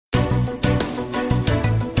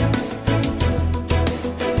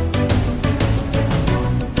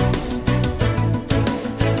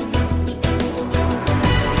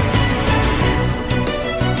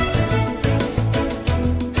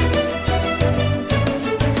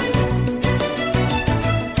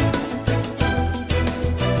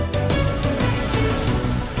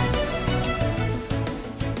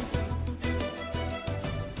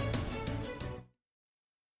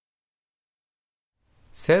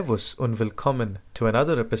Servus und willkommen to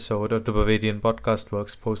another episode of the Bavarian Podcast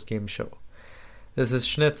Works Postgame show. This is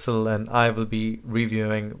Schnitzel and I will be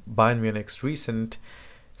reviewing Bayern Munich's recent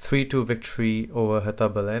 3-2 victory over Hertha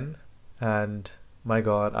Berlin, and my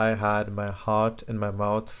god, I had my heart in my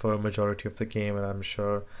mouth for a majority of the game, and I'm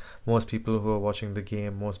sure most people who are watching the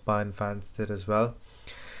game, most Bayern fans did as well.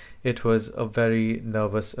 It was a very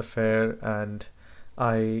nervous affair and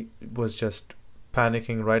I was just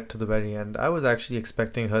panicking right to the very end. I was actually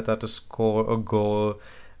expecting Hertha to score a goal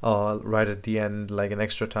right at the end, like an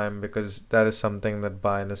extra time, because that is something that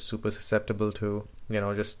Bayern is super susceptible to,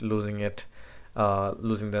 just losing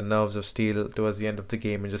their nerves of steel towards the end of the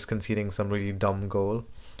game and just conceding some really dumb goal.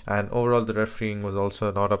 And overall the refereeing was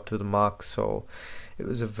also not up to the mark, so it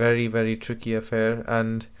was a very, very tricky affair.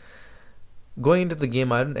 And going into the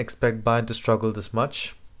game, I didn't expect Bayern to struggle this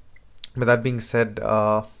much. But that being said,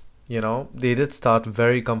 they did start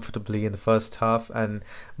very comfortably in the first half and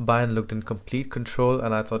Bayern looked in complete control,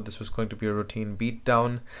 and I thought this was going to be a routine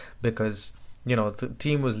beatdown because, the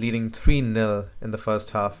team was leading 3-0 in the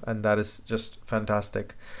first half, and that is just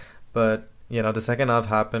fantastic. But, the second half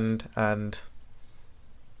happened and,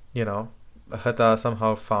 Hertha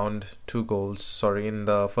somehow found 2 goals, in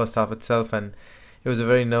the first half itself, and it was a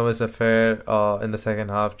very nervous affair in the second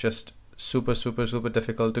half, just super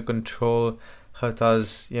difficult to control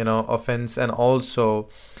Hertha's offense, and also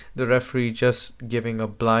the referee just giving a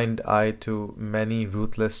blind eye to many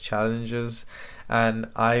ruthless challenges. And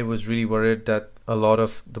I was really worried that a lot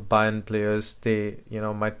of the Bayern players, they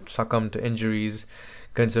might succumb to injuries,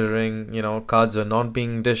 considering cards are not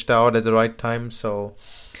being dished out at the right time. So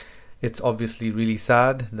it's obviously really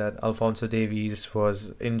sad that Alphonso Davies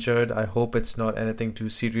was injured. I hope it's not anything too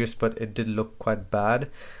serious, but it did look quite bad.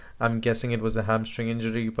 I'm guessing it was a hamstring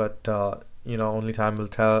injury, but only time will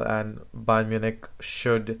tell, and Bayern Munich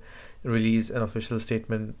should release an official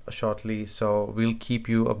statement shortly, so we'll keep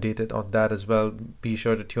you updated on that as well. Be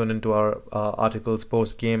sure to tune into our articles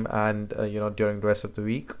post-game and during the rest of the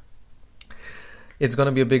week. It's going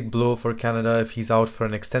to be a big blow for Canada if he's out for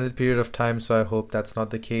an extended period of time, so I hope that's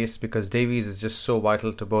not the case, because Davies is just so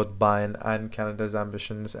vital to both Bayern and Canada's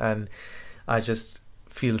ambitions, and I just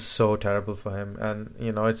feel so terrible for him, and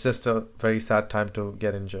it's just a very sad time to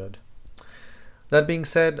get injured. That being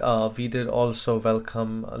said, we did also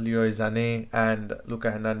welcome Leroy Sané and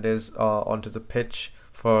Hernandez onto the pitch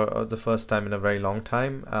for the first time in a very long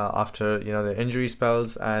time after their injury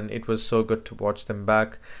spells, and it was so good to watch them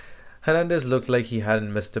back. Hernandez looked like he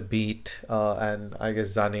hadn't missed a beat, and I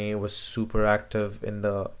guess Sané was super active in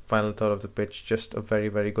the final third of the pitch. Just a very,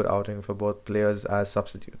 very good outing for both players as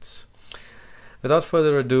substitutes. Without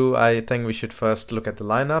further ado, I think we should first look at the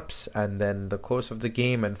lineups and then the course of the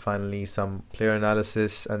game, and finally some player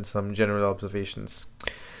analysis and some general observations.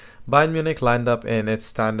 Bayern Munich lined up in its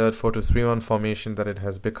standard 4-2-3-1 formation that it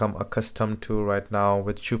has become accustomed to right now,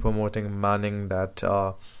 with Choupo Moting manning that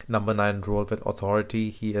number 9 role with authority.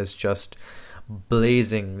 He is just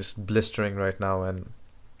blazing, just blistering right now, and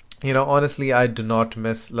honestly, I do not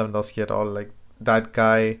miss Lewandowski at all. Like, that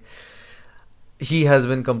guy, he has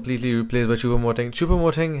been completely replaced by Choupo Moting. Choupo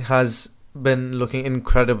Moting has been looking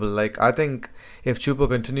incredible. Like, I think if Choupo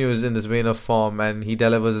continues in this vein of form and he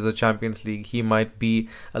delivers as a Champions League, he might be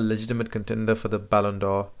a legitimate contender for the Ballon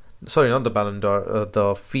D'Or. Sorry, not the Ballon d'Or,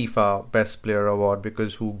 the FIFA Best Player Award,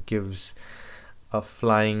 because who gives a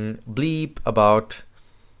flying bleep about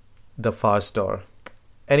the Fast D'Or?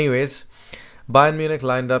 Anyways, Bayern Munich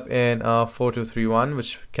lined up in a 4-2-3-1,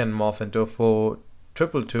 which can morph into a 4-2-2,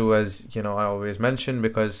 as I always mention,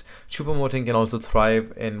 because Choupo Moting can also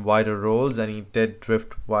thrive in wider roles, and he did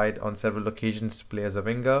drift wide on several occasions to play as a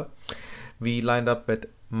winger. We lined up with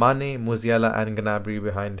Mane, Musiala and Gnabry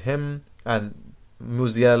behind him, and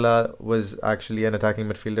Musiala was actually an attacking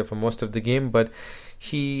midfielder for most of the game, but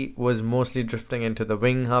he was mostly drifting into the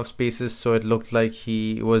wing half spaces, so it looked like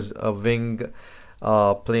he was a wing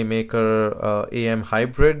playmaker AM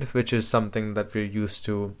hybrid, which is something that we're used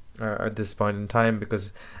to at this point in time,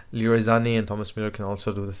 because Leroy Sané and Thomas Müller can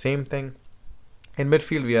also do the same thing. In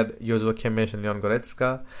midfield, we had Joshua Kimmich and Leon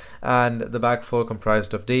Goretzka, and the back four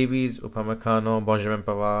comprised of Davies, Upamecano, Benjamin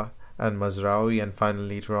Pavard and Mazraoui, and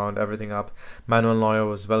finally, to round everything up, Manuel Neuer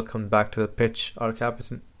was welcomed back to the pitch. Our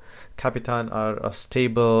Capitan, our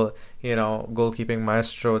stable, goalkeeping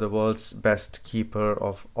maestro, the world's best keeper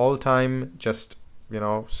of all time. Just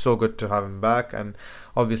so good to have him back, and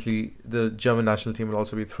obviously the German national team will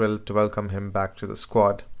also be thrilled to welcome him back to the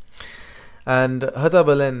squad. And Hertha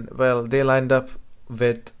Berlin, well, they lined up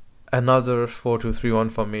with another 4-2-3-1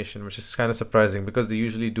 formation, which is kind of surprising because they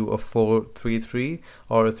usually do a 4-3-3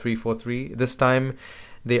 or a 3-4-3. This time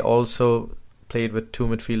they also played with two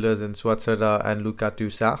midfielders in Suatsada and Luka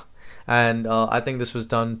Toussaint. And I think this was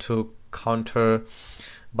done to counter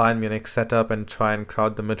Bayern Munich setup and try and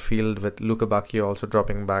crowd the midfield, with Luka Bacchio also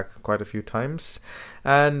dropping back quite a few times.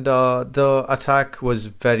 And the attack was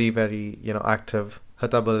very, very, active.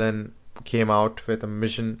 Hertha Berlin came out with a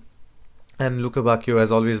mission, and Luka Bacchio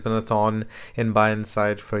has always been a thorn in Bayern's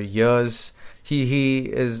side for years. He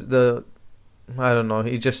is I don't know,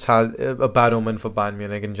 he just has a bad omen for Bayern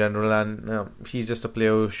Munich in general, and he's just a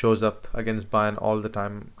player who shows up against Bayern all the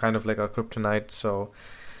time, kind of like a kryptonite. So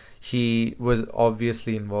he was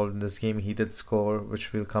obviously involved in this game. He did score,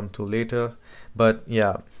 which we'll come to later. But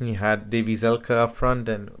yeah, he had Davies up front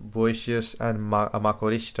and Boetius and Marco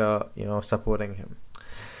Richter, supporting him.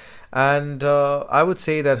 And I would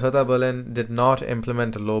say that Hertha Berlin did not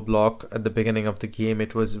implement a low block at the beginning of the game.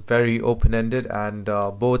 It was very open-ended, and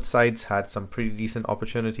both sides had some pretty decent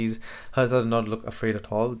opportunities. Hertha did not look afraid at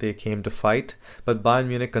all. They came to fight. But Bayern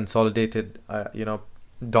Munich consolidated,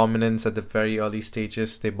 dominance at the very early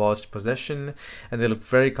stages. They bossed possession, and they looked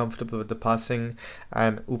very comfortable with the passing.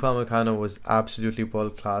 And Upamecano was absolutely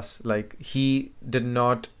world-class. Like, he did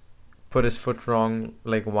not put his foot wrong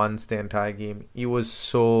once the entire game. He was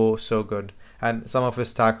so good, and some of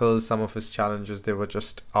his tackles, some of his challenges, they were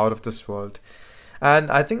just out of this world.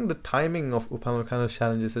 And I think the timing of Upamecano's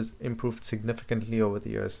challenges has improved significantly over the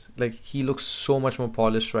years. He looks so much more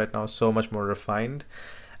polished right now, so much more refined,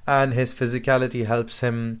 and his physicality helps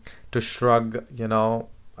him to shrug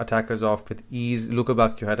attackers off with ease. Luka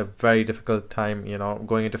Bacchio had a very difficult time,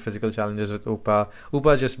 going into physical challenges with Upa.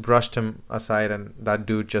 Upa just brushed him aside, and that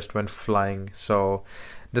dude just went flying. So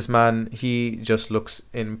this man, he just looks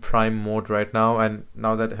in prime mode right now. And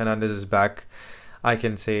now that Hernandez is back, I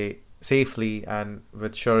can say safely and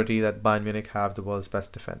with surety that Bayern Munich have the world's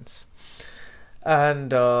best defense.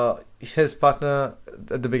 And his partner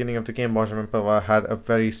at the beginning of the game, Benjamin Pavard, had a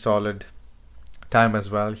very solid time as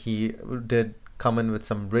well. He did come in with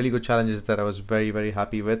some really good challenges that I was very, very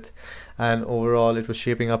happy with, and overall it was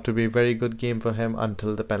shaping up to be a very good game for him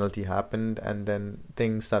until the penalty happened, and then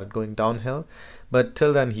things started going downhill. But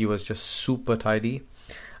till then, he was just super tidy.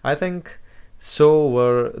 I think so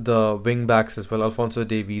were the wing backs as well. Alphonso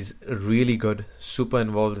Davies, really good, super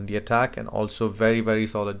involved in the attack, and also very, very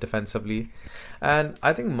solid defensively. And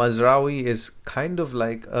I think Mazraoui is kind of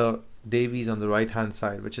like a Davies on the right hand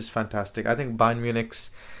side, which is fantastic. I think Bayern Munich's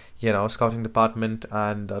scouting department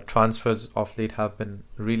and transfers of late have been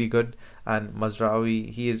really good, and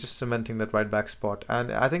Mazraoui, he is just cementing that right back spot.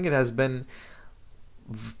 And I think it has been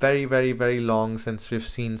very, very, very long since we've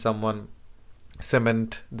seen someone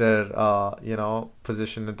cement their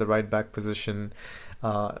position at the right back position,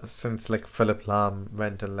 since Philipp Lahm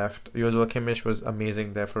went and left. Joshua Kimmich was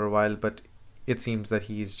amazing there for a while, but it seems that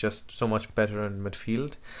he's just so much better in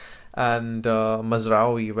midfield. And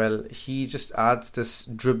Mazraoui, well, he just adds this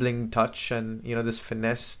dribbling touch and this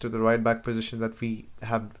finesse to the right back position that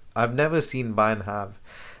I've never seen Bayern have.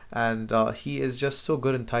 And he is just so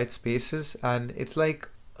good in tight spaces, and it's like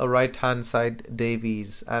a right hand side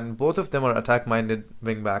Davies, and both of them are attack minded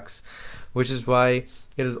wing backs, which is why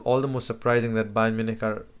it is all the more surprising that Bayern Munich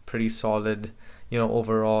are pretty solid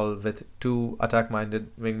overall, with two attack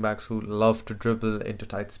minded wing backs who love to dribble into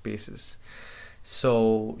tight spaces.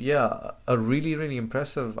 So yeah, a really, really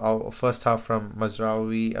impressive first half from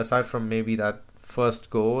Mazraoui, aside from maybe that first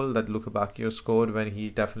goal that Luka Bacchio scored when he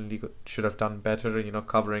definitely should have done better,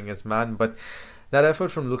 covering his man. But that effort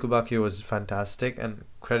from Luka Bacchio was fantastic, and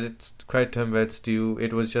credit to him where it's due.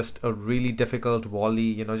 It was just a really difficult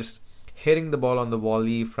volley, just hitting the ball on the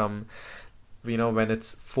volley from when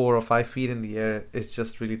it's 4 or 5 feet in the air is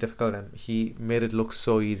just really difficult, and he made it look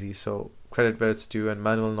so easy. So credit where it's due, and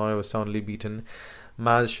Manuel Neuer was soundly beaten.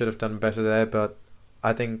 Maz should have done better there, but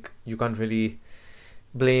I think you can't really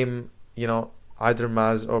blame either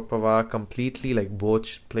Maz or Pavard completely.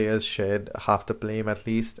 Both players shared half the blame at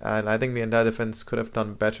least, and I think the entire defense could have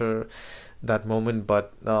done better that moment.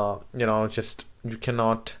 But just you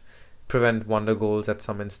cannot prevent wonder goals at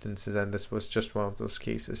some instances, and this was just one of those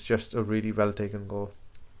cases. Just a really well taken goal,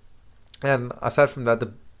 and aside from that,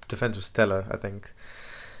 the defense was stellar, I think.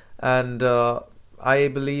 And I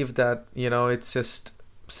believe that it's just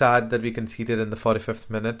sad that we conceded in the 45th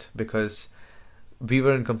minute, because we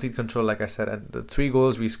were in complete control, like I said. And the 3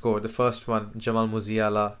 goals we scored, the first one, Jamal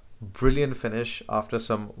Musiala, brilliant finish after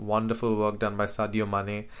some wonderful work done by Sadio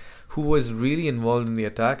Mane, who was really involved in the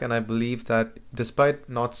attack. And I believe that despite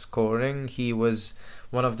not scoring, he was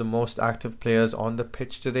one of the most active players on the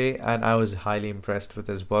pitch today, and I was highly impressed with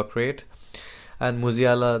his work rate. And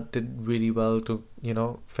Musiala did really well to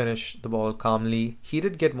finish the ball calmly. He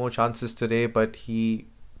did get more chances today, but he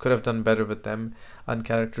could have done better with them.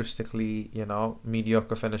 Uncharacteristically,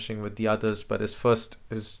 mediocre finishing with the others, but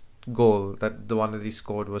his goal, the one that he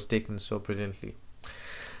scored, was taken so brilliantly.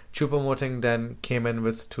 Choupo Moting then came in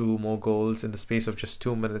with 2 more goals in the space of just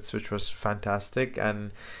 2 minutes, which was fantastic,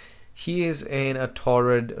 and he is in a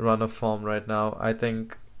torrid run of form right now. I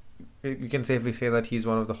think you can safely say that he's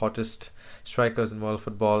one of the hottest strikers in world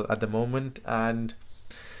football at the moment, and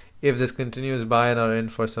if this continues, Bayern are in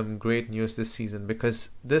for some great news this season, because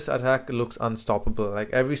this attack looks unstoppable.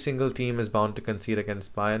 Like, every single team is bound to concede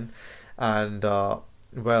against Bayern, and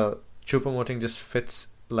Choupo Moting just fits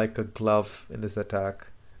like a glove in this attack,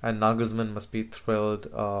 and Nagelsmann must be thrilled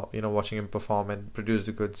watching him perform and produce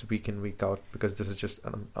the goods week in, week out, because this is just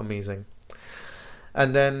amazing.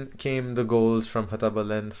 And then came the goals from Hertha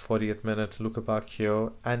Berlin, 40th minute, Luka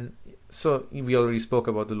Bacchio, and so we already spoke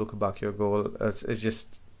about the Luka Bacchio goal. It's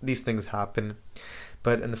just, these things happen.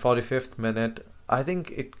 But in the 45th minute, I think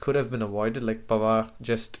it could have been avoided. Like, Pavard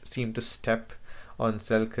just seemed to step on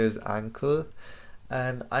Selke's ankle,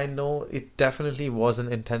 and I know it definitely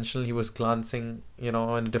wasn't intentional. He was glancing, in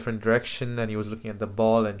a different direction, and he was looking at the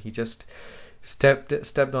ball, and he just stepped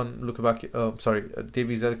on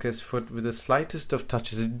Davies Selke's foot with the slightest of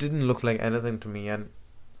touches. It didn't look like anything to me, and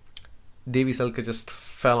Davies Selke just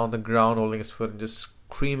fell on the ground holding his foot and just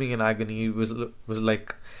screaming in agony. It was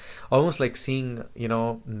like almost like seeing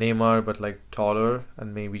Neymar, but like taller,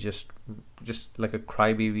 and maybe just like a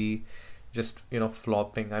crybaby, just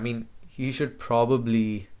flopping. I mean, he should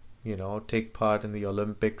probably take part in the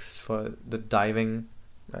Olympics for the diving,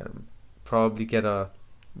 probably get a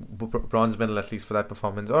bronze medal at least for that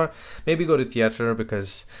performance, or maybe go to theatre,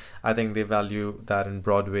 because I think they value that in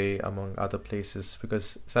Broadway among other places,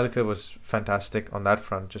 because Selke was fantastic on that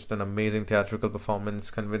front. Just an amazing theatrical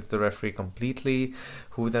performance, convinced the referee completely,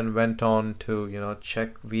 who then went on to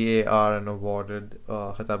check VAR and awarded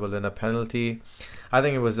Hertha Berlin a penalty. I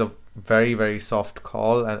think it was a very, very soft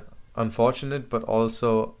call and unfortunate, but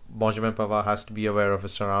also Benjamin Pavard has to be aware of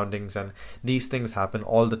his surroundings, and these things happen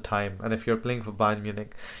all the time. And if you're playing for Bayern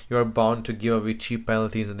Munich, you're bound to give away cheap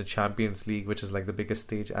penalties in the Champions League, which is like the biggest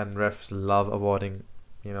stage, and refs love awarding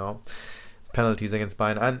penalties against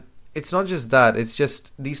Bayern. And it's not just that, it's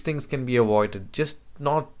just these things can be avoided. Do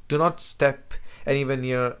not step anywhere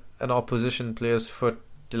near an opposition player's foot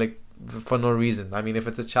for no reason. I mean, if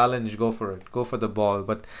it's a challenge, go for it, go for the ball,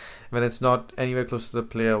 but when it's not anywhere close to the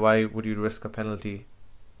player, why would you risk a penalty?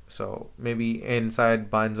 So maybe inside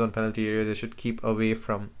Bayern's own penalty area, they should keep away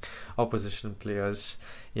from opposition players,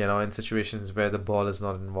 in situations where the ball is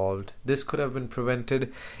not involved. This could have been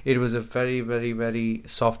prevented. It was a very, very, very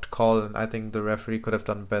soft call, and I think the referee could have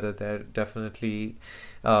done better there. Definitely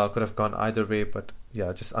could have gone either way, but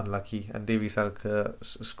yeah, just unlucky. And Davies Selke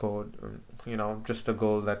scored, just a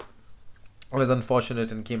goal that was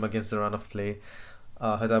unfortunate and came against the run of play.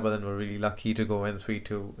 Hertha Berlin were really lucky to go in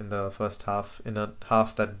 3-2 in the first half, in a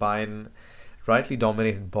half that Bayern rightly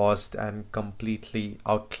dominated, bossed, and completely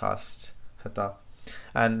outclassed Hertha.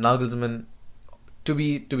 And Nagelsmann, to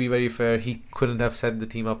be very fair, he couldn't have set the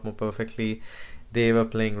team up more perfectly. They were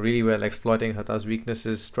playing really well, exploiting Hertha's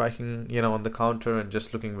weaknesses, striking, on the counter, and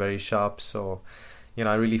just looking very sharp. So,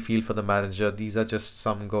 I really feel for the manager. These are just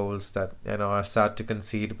some goals that, are sad to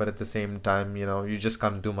concede, but at the same time, you just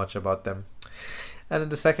can't do much about them. And in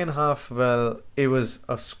the second half, it was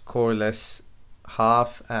a scoreless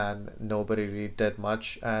half, and nobody really did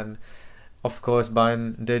much. And of course,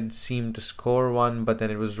 Bayern did seem to score one, but then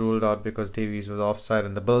it was ruled out because Davies was offside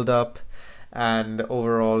in the build-up. And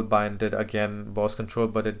overall, Bayern did again boss control,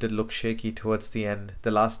 but it did look shaky towards the end.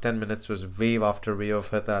 The last 10 minutes was wave after wave of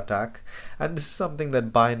Hertha attack, and this is something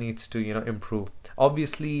that Bayern needs to improve.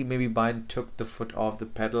 Obviously, maybe Bayern took the foot off the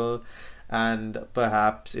pedal, and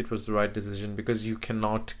perhaps it was the right decision, because you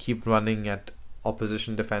cannot keep running at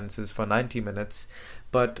opposition defenses for 90 minutes.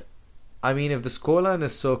 But I mean, if the scoreline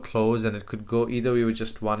is so close and it could go either way with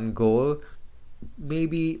just one goal,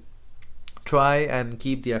 maybe try and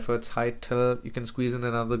keep the efforts high till you can squeeze in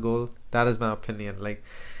another goal. That is my opinion. Like,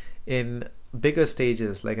 in bigger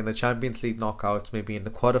stages, like in the Champions League knockouts, maybe in the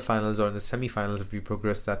quarterfinals or in the semi-finals, if we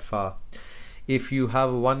progress that far, if you have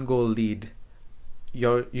a 1-goal lead,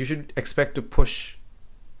 you should expect to push,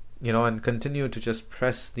 and continue to just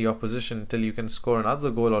press the opposition till you can score another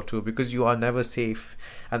goal or two, because you are never safe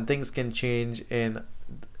and things can change in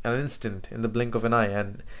an instant, in the blink of an eye.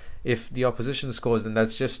 And if the opposition scores, then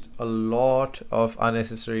that's just a lot of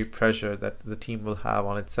unnecessary pressure that the team will have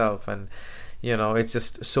on itself. And it's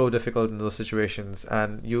just so difficult in those situations,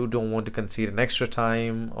 and you don't want to concede in extra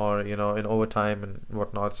time or in overtime and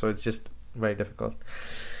whatnot. So it's just very difficult.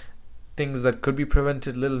 things that could be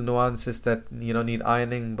prevented, little nuances that need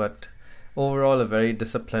ironing, but overall a very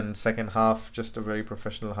disciplined second half, just a very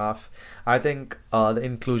professional half. I think the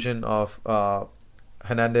inclusion of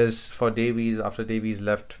Hernandez for Davies after Davies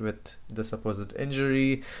left with the supposed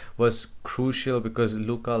injury was crucial because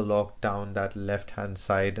Luka locked down that left hand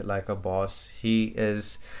side like a boss. He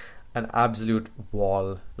is an absolute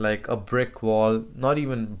wall, like a brick wall, not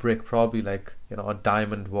even brick, probably like a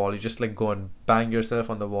diamond wall. You just like go and bang yourself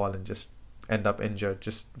on the wall and just end up injured.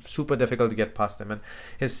 Just super difficult to get past him, and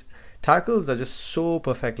his tackles are just so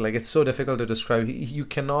perfect. Like, it's so difficult to describe. You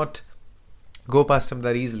cannot go past him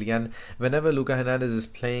that easily, and whenever Luka Hernandez is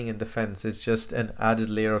playing in defense, it's just an added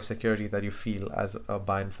layer of security that you feel as a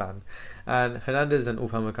Bayern fan. And Hernandez and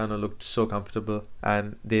Upamecano looked so comfortable,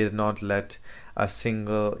 and they did not let a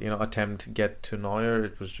single attempt get to Neuer.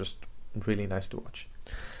 It was just really nice to watch.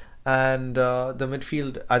 And the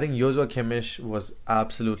midfield, I think Joshua Kimmich was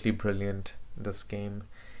absolutely brilliant this game.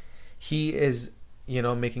 He is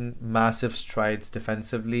making massive strides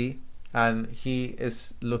defensively, and he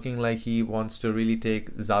is looking like he wants to really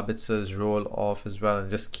take Zabitzer's role off as well and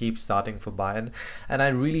just keep starting for Bayern. And I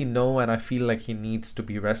really know and I feel like he needs to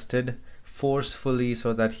be rested forcefully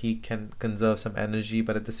so that he can conserve some energy,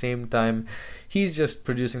 but at the same time he's just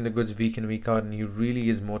producing the goods week in week out, and he really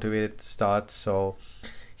is motivated to start. So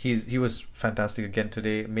he was fantastic again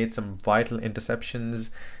today, made some vital interceptions,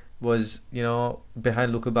 was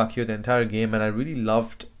behind Luka Bacchio the entire game, and I really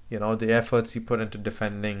loved the efforts he put into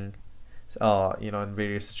defending in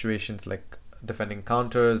various situations, like defending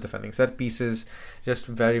counters, defending set pieces, just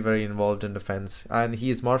very, very involved in defense. And he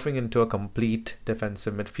is morphing into a complete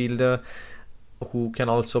defensive midfielder who can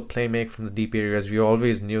also play make from the deep areas. We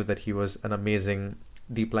always knew that he was an amazing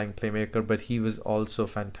deep lying playmaker, but he was also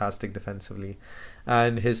fantastic defensively.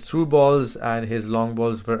 And his through balls and his long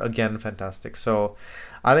balls were again fantastic. So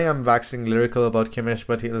I think I'm waxing lyrical about Kimmich,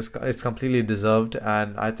 but it's completely deserved,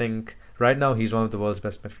 and I think right now he's one of the world's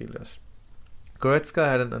best midfielders. Goretzka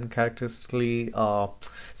had an uncharacteristically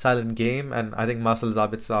silent game, and I think Marcel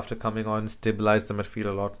Sabitzer, after coming on, stabilized the midfield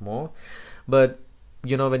a lot more. But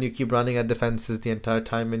when you keep running at defenses the entire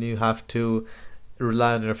time, and you have to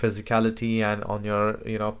rely on your physicality and on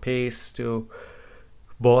your pace to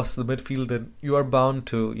boss the midfield, then you are bound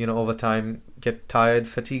to over time get tired.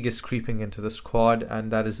 Fatigue is creeping into the squad,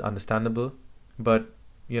 and that is understandable. But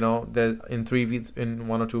in 3 weeks, in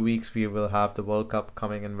 1 or 2 weeks, we will have the World Cup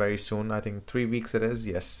coming in very soon. I think 3 weeks it is.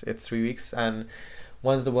 Yes, it's 3 weeks. And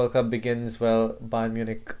once the World Cup begins, well, Bayern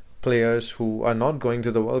Munich players who are not going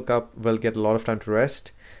to the World Cup will get a lot of time to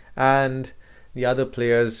rest. And the other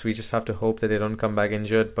players, we just have to hope that they don't come back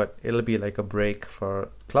injured, but it'll be like a break for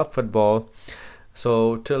club football.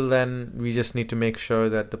 So till then, we just need to make sure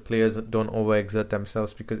that the players don't overexert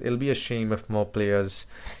themselves, because it'll be a shame if more players,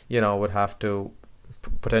 would have to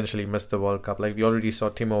potentially miss the World Cup. Like, we already saw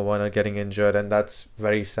Timo Werner getting injured, and that's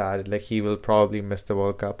very sad. Like, he will probably miss the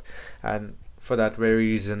World Cup, and for that very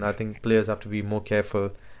reason, I think players have to be more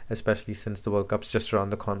careful, especially since the World Cup's just around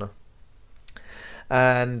the corner.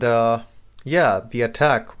 And the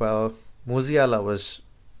attack, well, Musiala was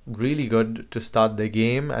really good to start the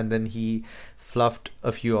game, and then he fluffed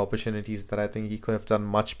a few opportunities that I think he could have done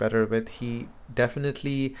much better with. He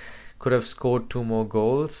definitely could have scored 2 more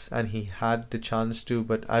goals, and he had the chance to,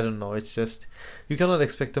 but I don't know, it's just, you cannot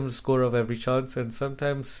expect him to score off every chance, and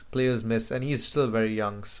sometimes players miss, and he's still very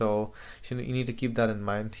young, so you need to keep that in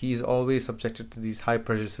mind. He's always subjected to these high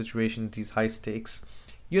pressure situations, these high stakes.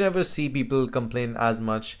 You never see people complain as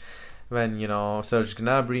much when Serge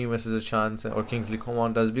Gnabry misses a chance or Kingsley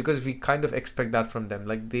Coman does, because we kind of expect that from them.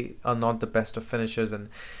 Like, they are not the best of finishers, and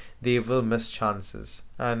they will miss chances.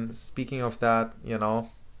 And speaking of that,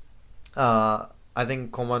 I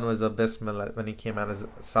think Coman was abysmal when he came out as a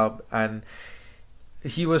sub, and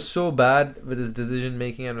he was so bad with his decision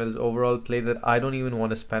making and with his overall play that I don't even want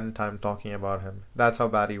to spend time talking about him. That's how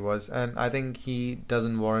bad he was, and I think he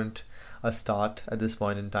doesn't warrant a start at this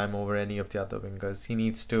point in time over any of the other wingers. He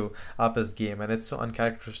needs to up his game, and it's so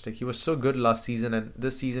uncharacteristic. He was so good last season, and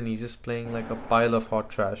this season he's just playing like a pile of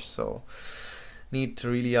hot trash. So need to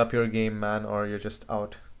really up your game, man, or you're just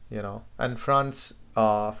out. And France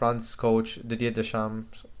coach Didier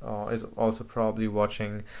Deschamps is also probably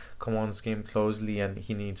watching Coman's game closely, and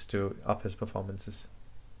he needs to up his performances.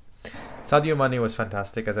 Sadio Mane was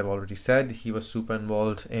fantastic, as I've already said. He was super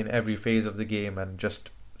involved in every phase of the game, and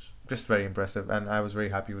just very impressive, and I was very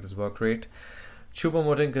happy with his work rate. Choupo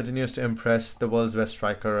Moting continues to impress, the world's best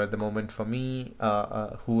striker at the moment for me,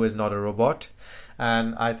 who is not a robot,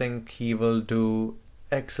 and I think he will do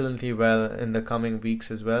excellently well in the coming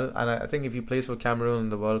weeks as well. And I think if he plays for Cameroon in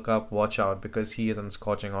the World Cup, watch out because he is on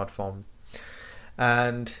scorching hot form.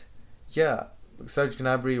 And yeah, Serge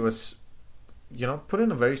Gnabry was, put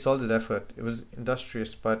in a very solid effort. It was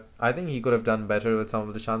industrious, but I think he could have done better with some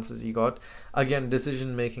of the chances he got. Again,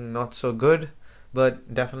 decision making not so good,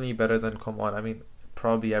 but definitely better than Coman. I mean,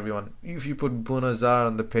 probably everyone. If you put Bunazar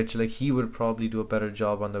on the pitch, like he would probably do a better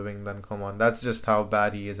job on the wing than Coman. That's just how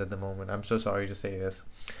bad he is at the moment. I'm so sorry to say this.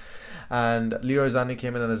 And Leroy Sané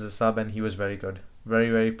came in as a sub, and he was very good. Very,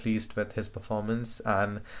 very pleased with his performance,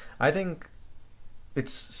 and I think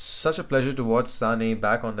it's such a pleasure to watch Sané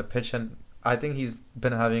back on the pitch, and I think he's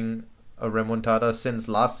been having a remontada since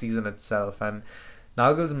last season itself, and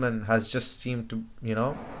Nagelsmann has just seemed to,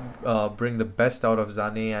 bring the best out of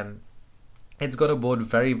Sané, and it's going to bode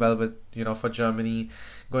very well with, for Germany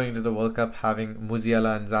going into the World Cup, having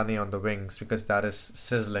Musiala and Sané on the wings, because that is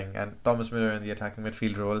sizzling, and Thomas Müller in the attacking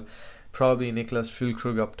midfield role, probably Niklas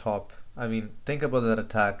Füllkrug up top. I mean, think about that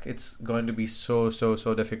attack. It's going to be so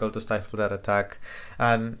difficult to stifle that attack.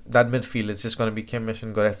 And that midfield is just going to be Kimmich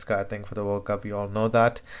and Goretzka, I think, for the World Cup. We all know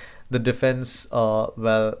that. The defense,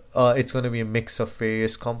 it's going to be a mix of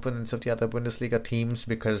various components of the other Bundesliga teams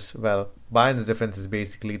because, Bayern's defense is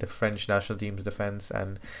basically the French national team's defense.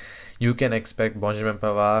 And you can expect Benjamin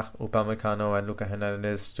Pavard, Upamecano and Lucas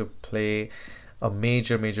Hernandez to play a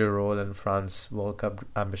major role in France's World Cup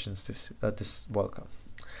ambitions this World Cup.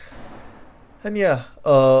 And yeah,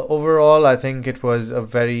 overall, I think it was a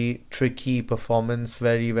very tricky performance,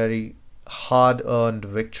 very hard-earned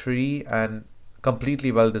victory, and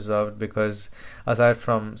completely well-deserved because aside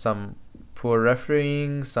from some poor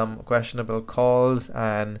refereeing, some questionable calls,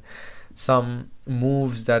 and some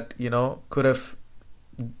moves that, could have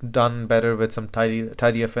done better with some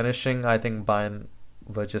tidier finishing, I think Bayern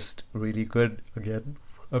were just really good again.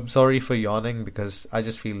 I'm sorry for yawning because I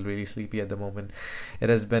just feel really sleepy at the moment. It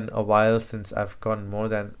has been a while since I've gotten more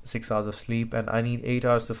than 6 hours of sleep, and I need 8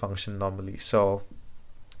 hours to function normally. So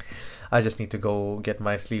I just need to go get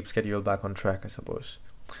my sleep schedule back on track, I suppose.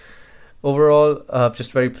 Overall,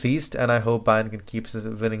 just very pleased, and I hope Bayern can keep this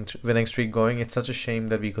winning streak going. It's such a shame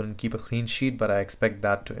that we couldn't keep a clean sheet, but I expect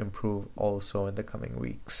that to improve also in the coming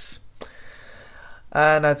weeks.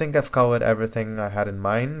 And I think I've covered everything I had in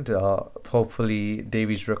mind. Hopefully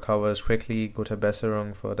Davies recovers quickly. Gute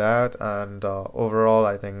Besserung for that. And overall,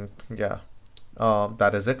 I think,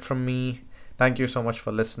 that is it from me. Thank you so much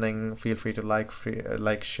for listening. Feel free to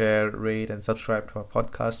like, share, rate, and subscribe to our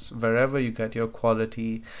podcasts wherever you get your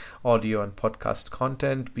quality audio and podcast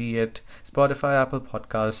content, be it Spotify, Apple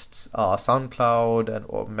Podcasts, SoundCloud,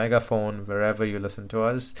 or Megaphone, wherever you listen to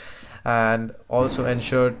us. And also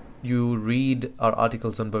ensure you read our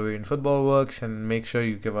articles on Bavarian Football Works, and make sure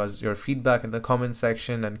you give us your feedback in the comment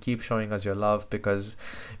section and keep showing us your love because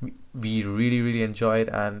we really enjoy it,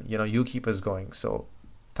 and you keep us going. So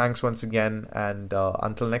thanks once again, and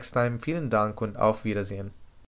until next time, vielen Dank und auf Wiedersehen.